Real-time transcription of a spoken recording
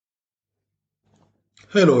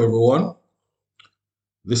Hello, everyone.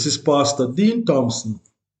 This is Pastor Dean Thompson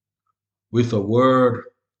with a word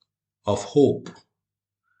of hope.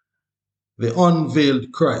 The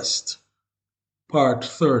Unveiled Christ, Part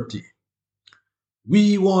 30.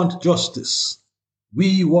 We want justice.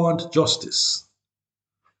 We want justice.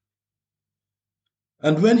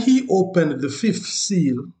 And when he opened the fifth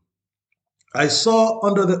seal, I saw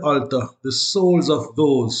under the altar the souls of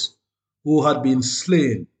those who had been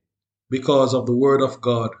slain because of the word of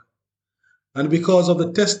God and because of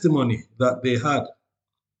the testimony that they had.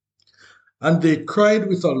 And they cried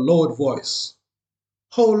with a loud voice,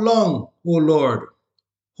 How long, O Lord,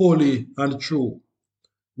 holy and true,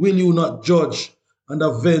 will you not judge and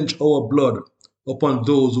avenge our blood upon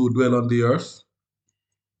those who dwell on the earth?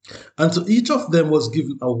 And to each of them was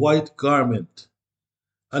given a white garment,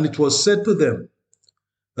 and it was said to them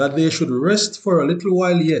that they should rest for a little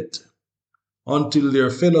while yet, until their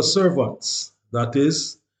fellow servants, that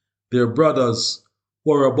is, their brothers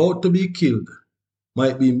who are about to be killed,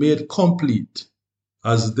 might be made complete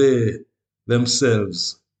as they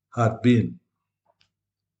themselves had been.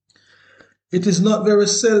 It is not very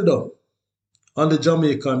seldom on the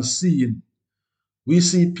Jamaican scene we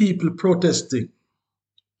see people protesting,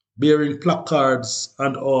 bearing placards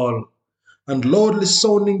and all, and loudly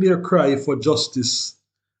sounding their cry for justice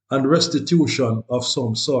and restitution of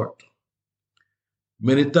some sort.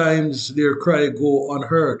 Many times their cry go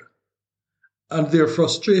unheard, and their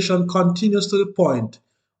frustration continues to the point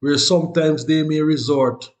where sometimes they may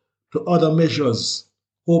resort to other measures,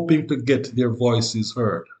 hoping to get their voices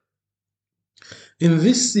heard. In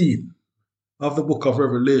this scene of the book of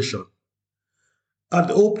Revelation, at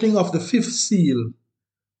the opening of the fifth seal,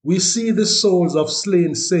 we see the souls of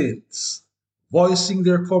slain saints voicing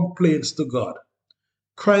their complaints to God,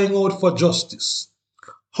 crying out for justice.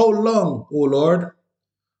 How long, O Lord?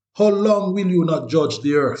 How long will you not judge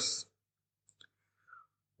the earth?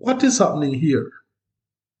 What is happening here?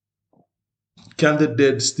 Can the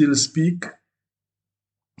dead still speak?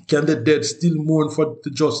 Can the dead still mourn for the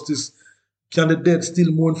justice? Can the dead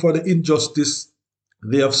still mourn for the injustice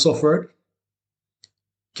they have suffered?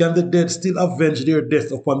 Can the dead still avenge their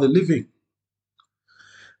death upon the living?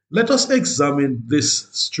 Let us examine this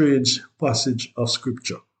strange passage of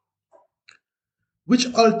Scripture.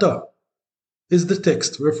 Which altar is the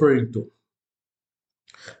text referring to?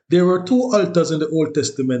 There were two altars in the Old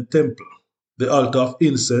Testament temple, the altar of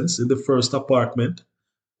incense in the first apartment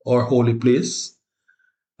or holy place,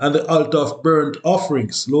 and the altar of burnt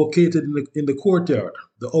offerings located in the courtyard,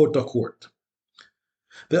 the outer court.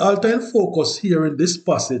 The altar in focus here in this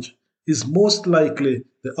passage is most likely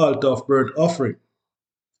the altar of burnt offering,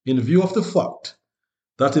 in view of the fact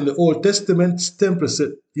that in the Old Testament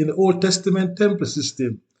temple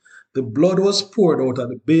system, the blood was poured out at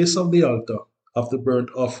the base of the altar of the burnt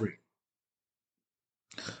offering.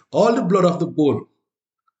 All the blood of the bull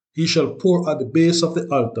he shall pour at the base of the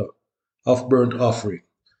altar of burnt offering.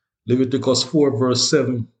 Leviticus 4, verse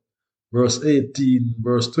 7, verse 18,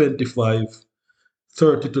 verse 25,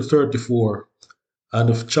 30 to 34, and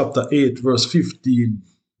of chapter 8, verse 15,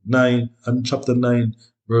 9, and chapter 9,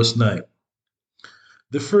 verse 9.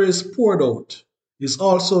 The phrase poured out is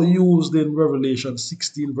also used in Revelation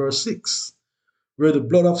 16, verse 6, where the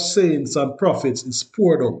blood of saints and prophets is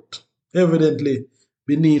poured out, evidently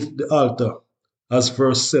beneath the altar, as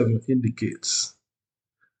verse 7 indicates.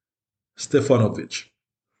 Stefanovic.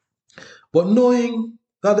 But knowing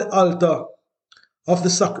that the altar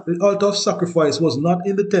of sacrifice was not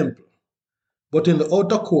in the temple, but in the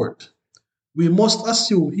outer court, we must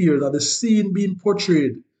assume here that the scene being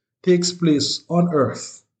portrayed takes place on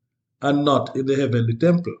earth and not in the heavenly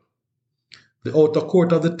temple. The outer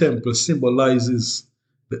court of the temple symbolizes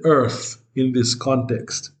the earth in this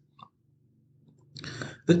context.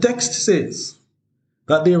 The text says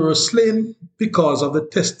that they were slain because of the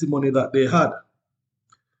testimony that they had.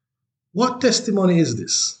 What testimony is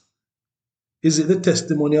this? Is it the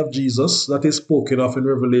testimony of Jesus that is spoken of in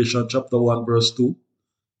Revelation chapter 1, verse 2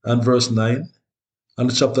 and verse 9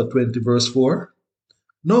 and chapter 20, verse 4?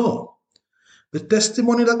 No. The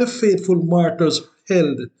testimony that the faithful martyrs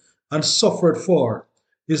held and suffered for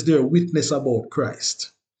is their witness about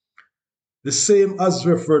Christ. The same as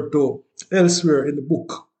referred to elsewhere in the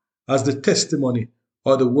book as the testimony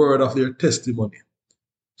or the word of their testimony.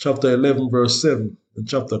 Chapter 11, verse 7 and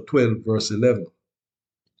chapter 12, verse 11.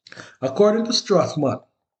 According to Strathman,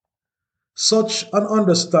 such an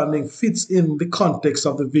understanding fits in the context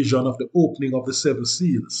of the vision of the opening of the seven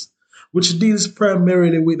seals, which deals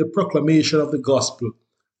primarily with the proclamation of the gospel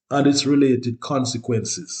and its related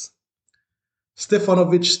consequences.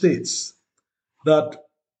 Stefanovic states that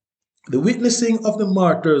The witnessing of the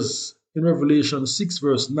martyrs in Revelation 6,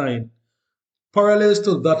 verse 9, parallels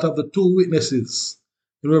to that of the two witnesses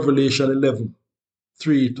in Revelation 11,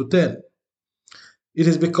 3 to 10. It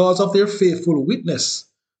is because of their faithful witness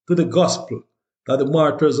to the gospel that the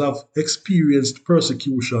martyrs have experienced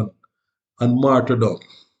persecution and martyrdom.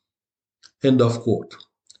 End of quote.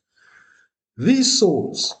 These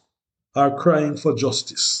souls are crying for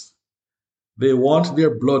justice. They want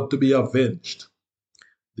their blood to be avenged.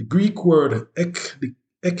 The Greek word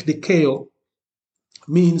ekdikeo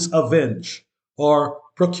means avenge or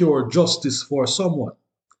procure justice for someone.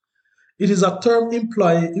 It is a term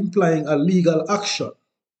implying a legal action.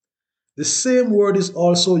 The same word is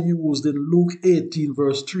also used in Luke 18,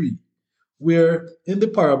 verse 3, where in the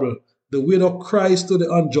parable, the widow cries to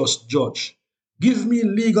the unjust judge, "Give me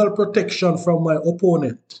legal protection from my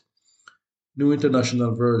opponent." New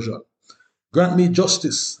International Version. Grant me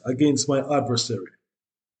justice against my adversary.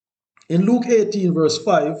 In Luke 18, verse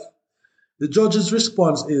 5, the judge's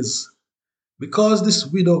response is, "Because this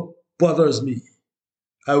widow bothers me,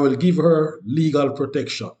 I will give her legal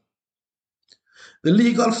protection." The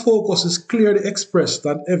legal focus is clearly expressed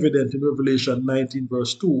and evident in Revelation 19,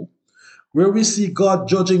 verse 2, where we see God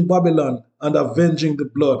judging Babylon and avenging the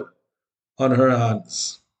blood on her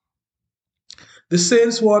hands. The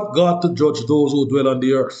saints want God to judge those who dwell on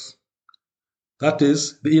the earth, that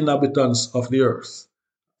is, the inhabitants of the earth.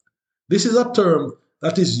 This is a term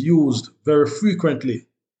that is used very frequently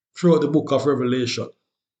throughout the book of Revelation.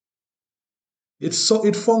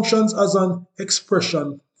 It functions as an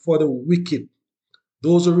expression for the wicked,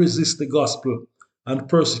 those who resist the gospel and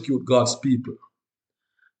persecute God's people.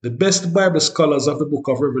 The best Bible scholars of the book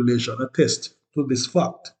of Revelation attest to this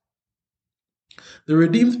fact. The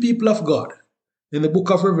redeemed people of God in the book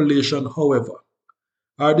of Revelation, however,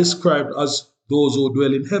 are described as those who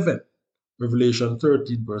dwell in heaven, Revelation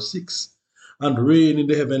 13, verse 6, and reign in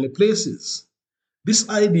the heavenly places. This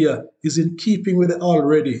idea is in keeping with the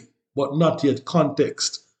already but not yet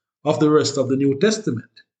context of the rest of the New Testament.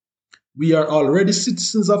 We are already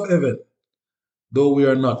citizens of heaven, though we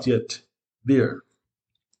are not yet there.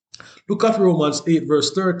 Look at Romans 8,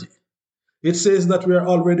 verse 30. It says that we are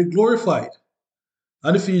already glorified.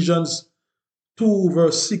 And Ephesians 2,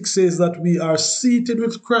 verse 6 says that we are seated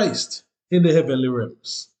with Christ in the heavenly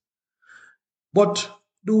realms. But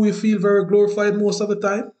do we feel very glorified most of the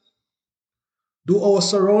time? Do our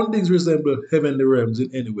surroundings resemble heavenly realms in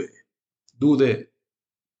any way? Do they?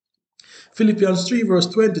 Philippians 3, verse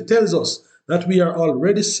 20 tells us that we are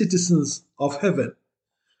already citizens of heaven.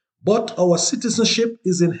 But our citizenship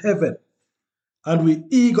is in heaven, and we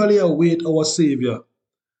eagerly await our Savior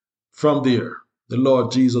from there, the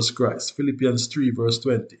Lord Jesus Christ. Philippians 3, verse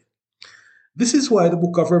 20. This is why in the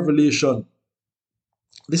book of Revelation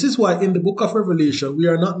we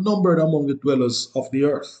are not numbered among the dwellers of the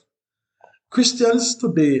earth. Christians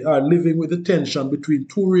today are living with the tension between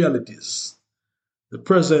two realities, the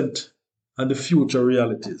present and the future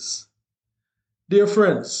realities. Dear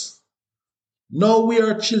friends, now we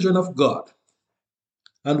are children of God,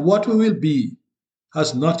 and what we will be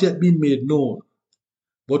has not yet been made known.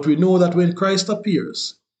 But we know that when Christ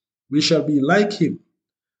appears, we shall be like him,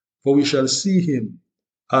 for we shall see him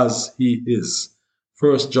as he is.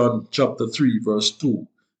 1 John chapter 3, verse 2,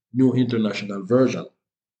 New International Version.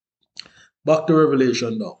 Back to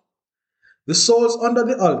Revelation now. The souls under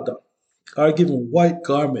the altar are given white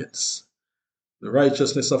garments, the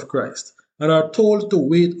righteousness of Christ, and are told to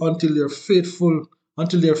wait until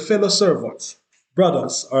their fellow servants,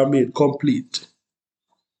 brothers, are made complete.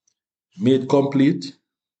 Made complete?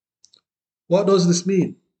 What does this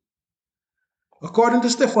mean? According to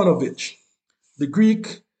Stefanovic, the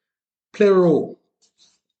Greek plero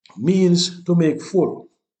means to make full,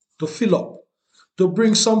 to fill up, to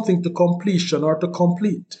bring something to completion or to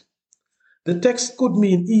complete. The text could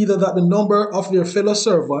mean either that the number of their fellow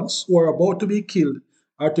servants who are about to be killed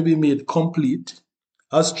are to be made complete,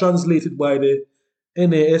 as translated by the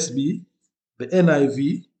NASB, the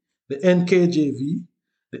NIV, the NKJV,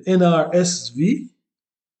 the NRSV,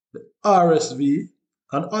 the RSV,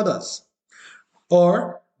 and others.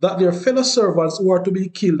 Or that their fellow servants who are to be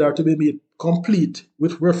killed are to be made complete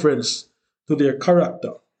with reference to their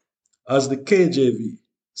character, as the KJV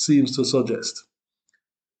seems to suggest.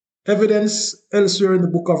 Evidence elsewhere in the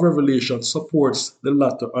book of Revelation supports the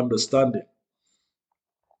latter understanding.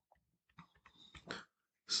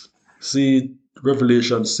 See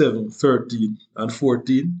Revelation 7, 13 and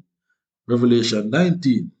 14, Revelation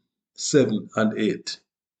 19, 7 and 8.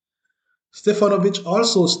 Stefanovic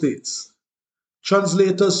also states,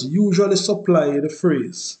 translators usually supply the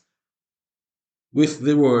phrase with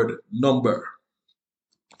the word number.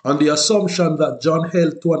 on the assumption that John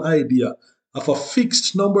held to an idea of a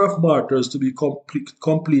fixed number of martyrs to be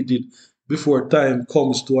completed before time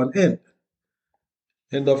comes to an end.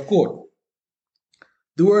 End of quote.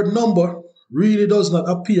 The word number really does not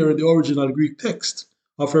appear in the original Greek text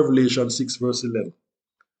of Revelation 6, verse 11.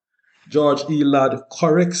 George E. Ladd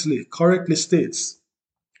correctly states,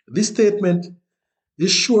 this statement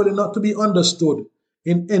is surely not to be understood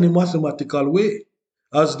in any mathematical way,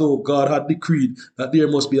 as though God had decreed that there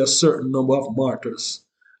must be a certain number of martyrs,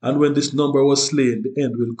 and when this number was slain, the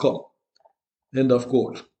end will come. End of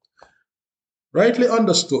quote. Rightly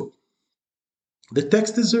understood, the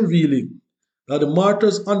text is revealing that the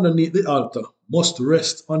martyrs underneath the altar must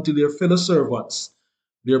rest until their fellow servants,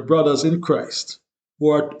 their brothers in Christ, who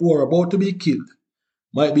are about to be killed,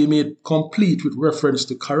 might be made complete with reference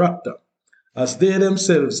to character, as they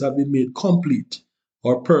themselves have been made complete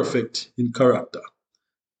or perfect in character.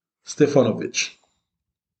 Stefanovic.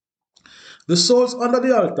 The souls under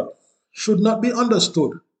the altar should not be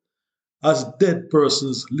understood as dead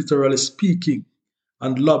persons literally speaking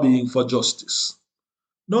and lobbying for justice.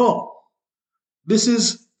 No, this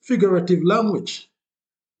is figurative language.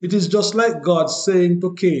 It is just like God saying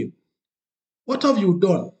to Cain, what have you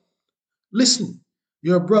done? Listen,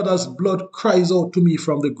 your brother's blood cries out to me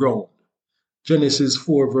from the ground. Genesis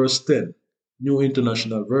 4 verse 10, New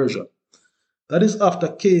International Version. That is after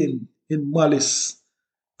Cain, in malice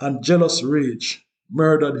and jealous rage,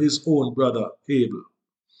 murdered his own brother Abel.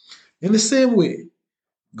 In the same way,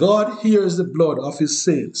 God hears the blood of his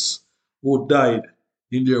saints who died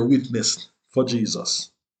in their witness for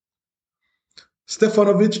Jesus.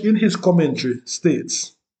 Stefanovic, in his commentary,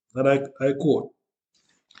 states, and I quote,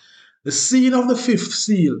 the scene of the fifth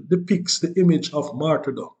seal depicts the image of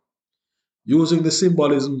martyrdom, using the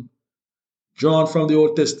symbolism drawn from the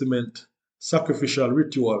Old Testament sacrificial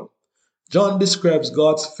ritual. John describes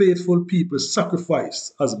God's faithful people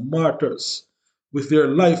sacrificed as martyrs with their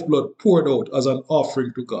lifeblood poured out as an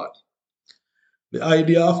offering to God. The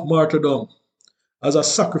idea of martyrdom as a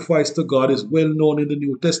sacrifice to God is well known in the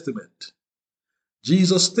New Testament.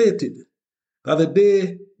 Jesus stated that the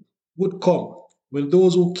day would come when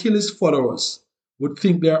those who kill his followers would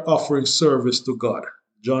think they are offering service to God.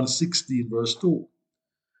 John 16, verse 2.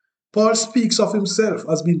 Paul speaks of himself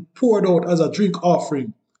as being poured out as a drink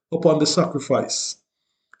offering upon the sacrifice.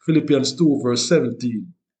 Philippians 2, verse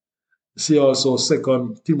 17. See also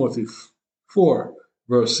 2 Timothy 4,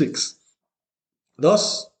 verse 6.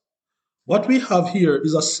 Thus, what we have here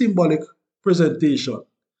is a symbolic presentation.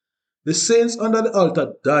 The saints under the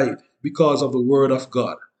altar died because of the word of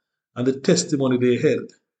God and the testimony they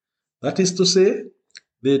held. That is to say,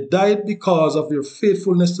 they died because of their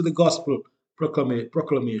faithfulness to the gospel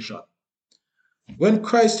proclamation. When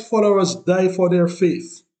Christ's followers die for their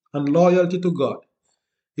faith and loyalty to God,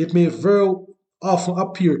 it may very often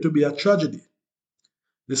appear to be a tragedy.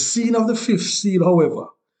 The scene of the fifth seal, however,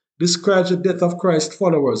 describes the death of Christ's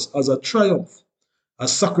followers as a triumph, a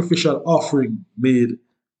sacrificial offering made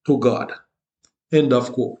to God. End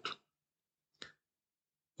of quote.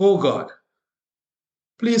 Oh God,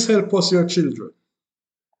 please help us, your children,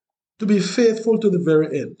 to be faithful to the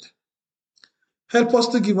very end. Help us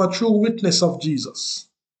to give a true witness of Jesus.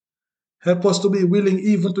 Help us to be willing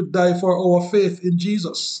even to die for our faith in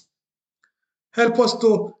Jesus. Help us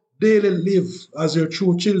to daily live as your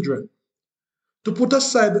true children, to put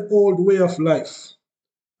aside the old way of life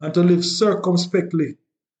and to live circumspectly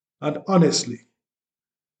and honestly,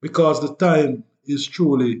 because the time is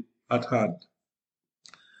truly at hand.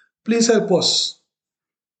 Please help us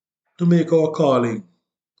to make our calling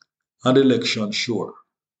and election sure.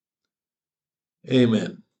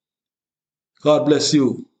 Amen. God bless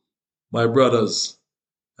you, my brothers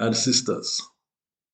and sisters.